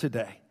was here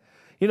today.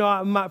 You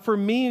know, for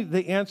me,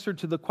 the answer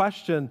to the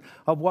question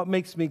of what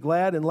makes me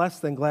glad and less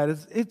than glad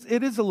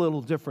it is a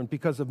little different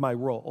because of my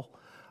role.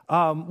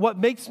 What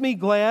makes me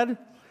glad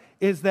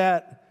is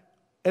that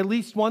at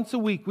least once a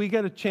week, we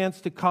get a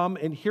chance to come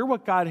and hear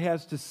what God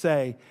has to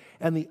say,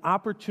 and the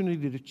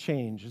opportunity to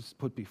change is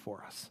put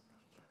before us.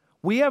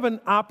 We have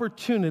an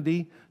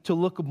opportunity to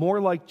look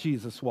more like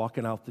Jesus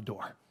walking out the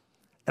door.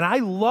 And I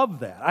love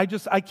that.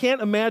 I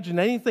can't imagine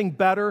anything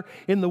better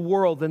in the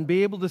world than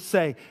be able to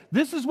say,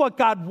 this is what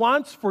God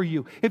wants for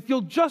you. If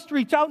you'll just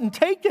reach out and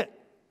take it.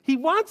 He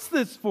wants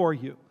this for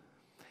you.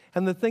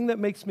 And the thing that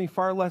makes me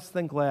far less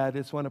than glad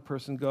is when a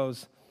person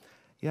goes,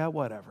 yeah,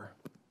 whatever,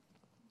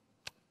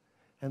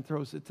 and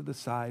throws it to the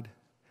side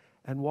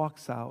and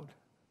walks out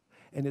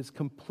and is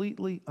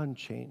completely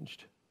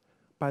unchanged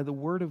by the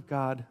Word of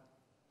God,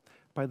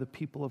 by the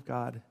people of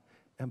God,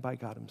 and by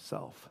God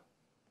himself.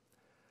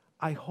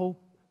 I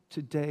hope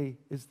today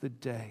is the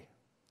day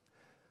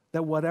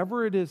that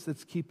whatever it is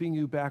that's keeping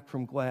you back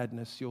from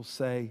gladness, you'll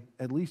say,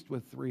 at least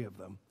with 3 of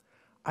them,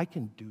 I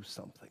can do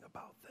something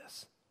about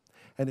this.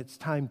 And it's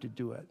time to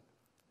do it.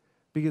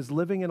 Because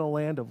living in a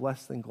land of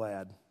less than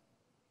glad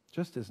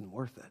just isn't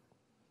worth it.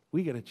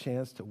 We get a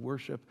chance to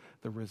worship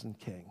the risen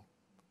King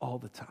all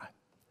the time.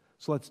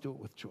 So let's do it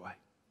with joy.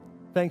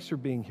 Thanks for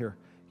being here.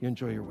 You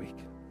enjoy your week.